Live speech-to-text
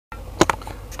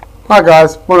Hi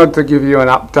guys, wanted to give you an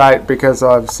update because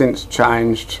I've since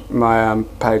changed my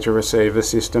pager receiver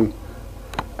system.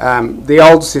 The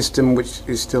old system, which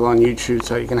is still on YouTube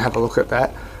so you can have a look at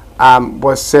that,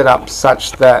 was set up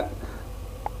such that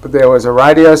there was a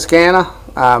radio scanner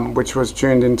which was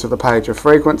tuned into the pager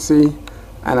frequency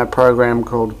and a program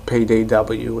called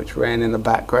PDW which ran in the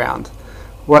background.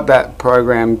 What that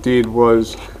program did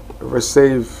was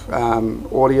receive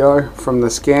audio from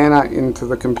the scanner into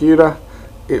the computer.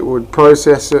 It would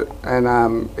process it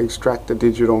and extract the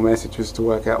digital messages to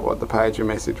work out what the pager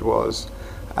message was.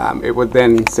 It would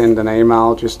then send an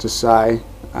email just to say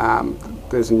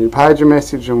there's a new pager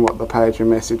message and what the pager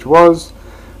message was,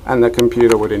 and the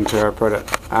computer would interpret it.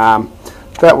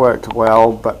 That worked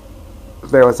well, but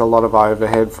there was a lot of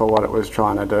overhead for what it was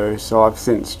trying to do, so I've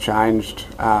since changed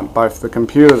both the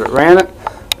computer that ran it.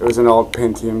 It was an old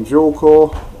Pentium dual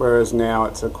core, whereas now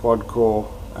it's a quad core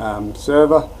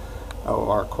server,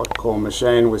 or a quad core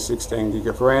machine with 16 gig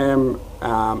of RAM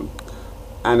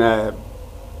and a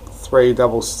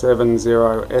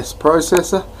 3770S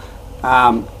processor.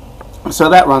 So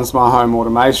that runs my home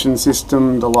automation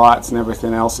system. The lights and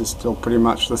everything else is still pretty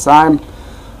much the same.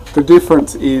 The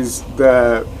difference is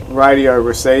the radio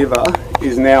receiver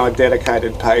is now a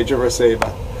dedicated pager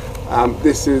receiver.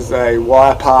 This is a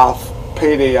WIPATH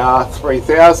PDR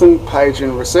 3000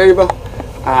 paging receiver,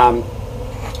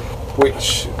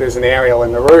 which there's an aerial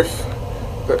in the roof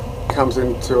that comes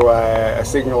into a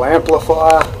signal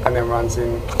amplifier and then runs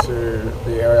into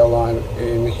the aerial line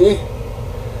in here.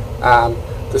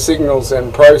 The signal's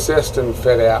then processed and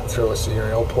fed out through a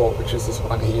serial port, which is this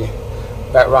one here.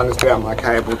 That runs down my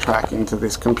cable track into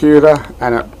this computer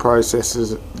and it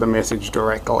processes the message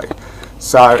directly.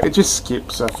 So it just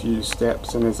skips a few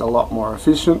steps and is a lot more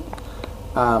efficient.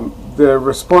 The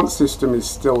response system is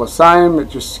still the same, it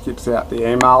just skips out the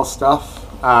email stuff.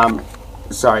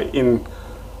 In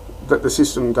that the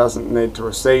system doesn't need to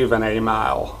receive an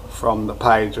email from the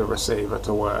pager receiver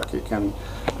to work. It can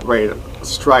read it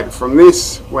straight from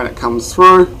this when it comes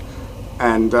through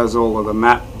and does all of the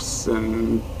maps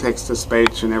and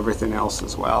text-to-speech and everything else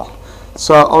as well.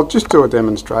 So I'll just do a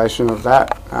demonstration of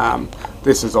that.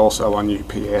 This is also on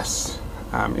UPS,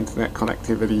 internet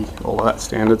connectivity, all of that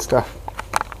standard stuff.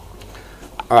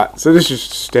 Alright, so this is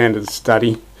standard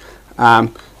study.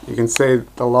 You can see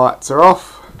the lights are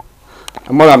off,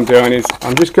 and what I'm doing is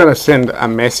I'm just going to send a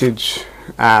message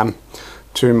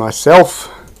to myself.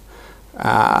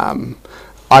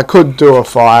 I could do a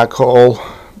fire call,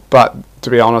 but to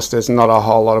be honest there's not a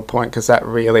whole lot of point because that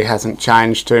really hasn't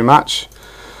changed too much.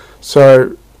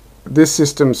 So this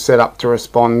system's set up to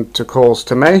respond to calls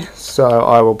to me, so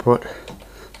I will put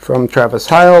from Travis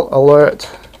Hale, alert,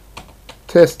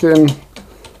 testing,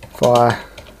 fire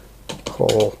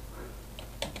call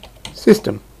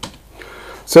system.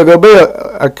 So there'll be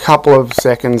a couple of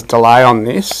seconds delay on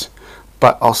this,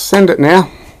 but I'll send it now.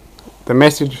 The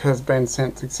message has been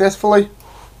sent successfully,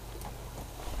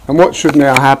 and what should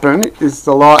now happen is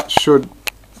the light should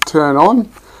turn on.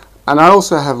 And I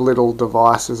also have little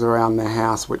devices around the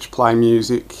house which play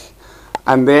music,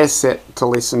 and they're set to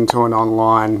listen to an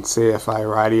online CFA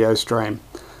radio stream.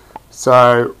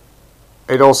 So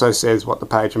it also says what the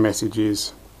pager message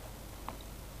is.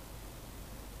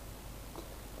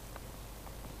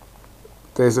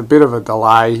 There's a bit of a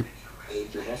delay.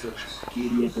 Pager message,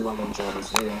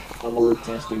 alert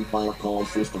testing fire call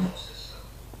system.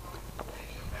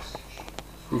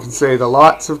 You can see the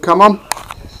lights have come on.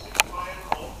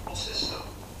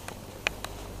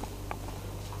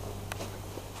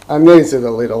 And these are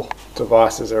the little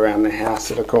devices around the house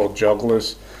that are called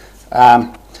jogglers.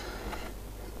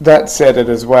 That's set it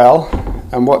as well,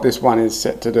 and what this one is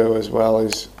set to do as well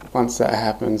is once that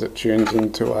happens it tunes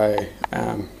into a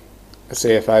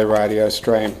CFA radio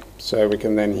stream, so we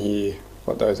can then hear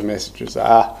what those messages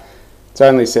are. It's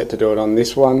only set to do it on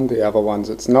this one, the other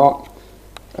ones it's not,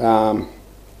 but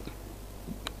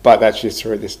that's just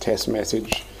through this test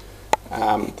message.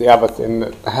 The other thing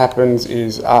that happens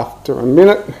is after a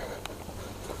minute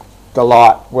the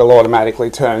light will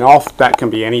automatically turn off. That can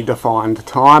be any defined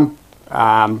time.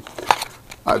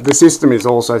 The system is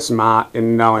also smart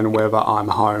in knowing whether I'm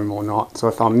home or not. So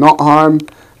if I'm not home,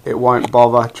 it won't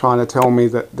bother trying to tell me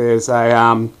that there's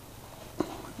a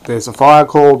fire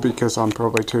call because I'm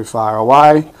probably too far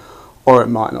away, or it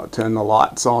might not turn the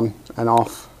lights on and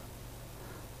off.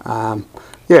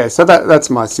 Yeah, so that's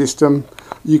my system.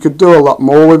 You could do a lot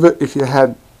more with it if you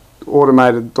had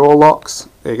automated door locks.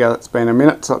 There you go, it's been a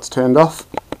minute so it's turned off.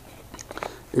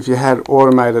 If you had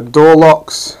automated door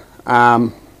locks,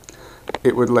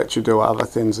 it would let you do other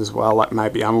things as well, like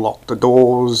maybe unlock the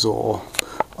doors or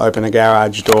open a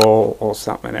garage door or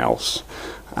something else.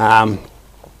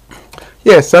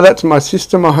 Yeah, so that's my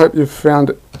system. I hope you've found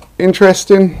it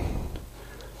interesting.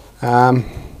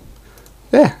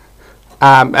 Yeah,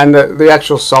 and the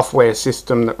actual software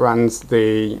system that runs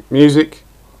the music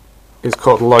is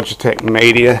called Logitech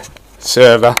Media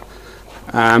Server.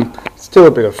 Still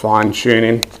a bit of fine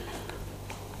tuning,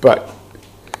 but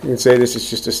you can see this is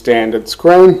just a standard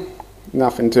screen,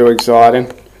 nothing too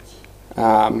exciting.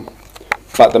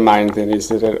 But the main thing is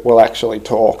that it will actually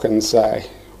talk and say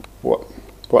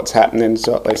what's happening,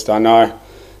 so at least I know.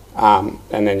 And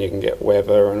then you can get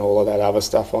weather and all of that other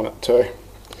stuff on it too.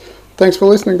 Thanks for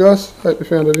listening, guys. Hope you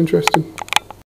found it interesting.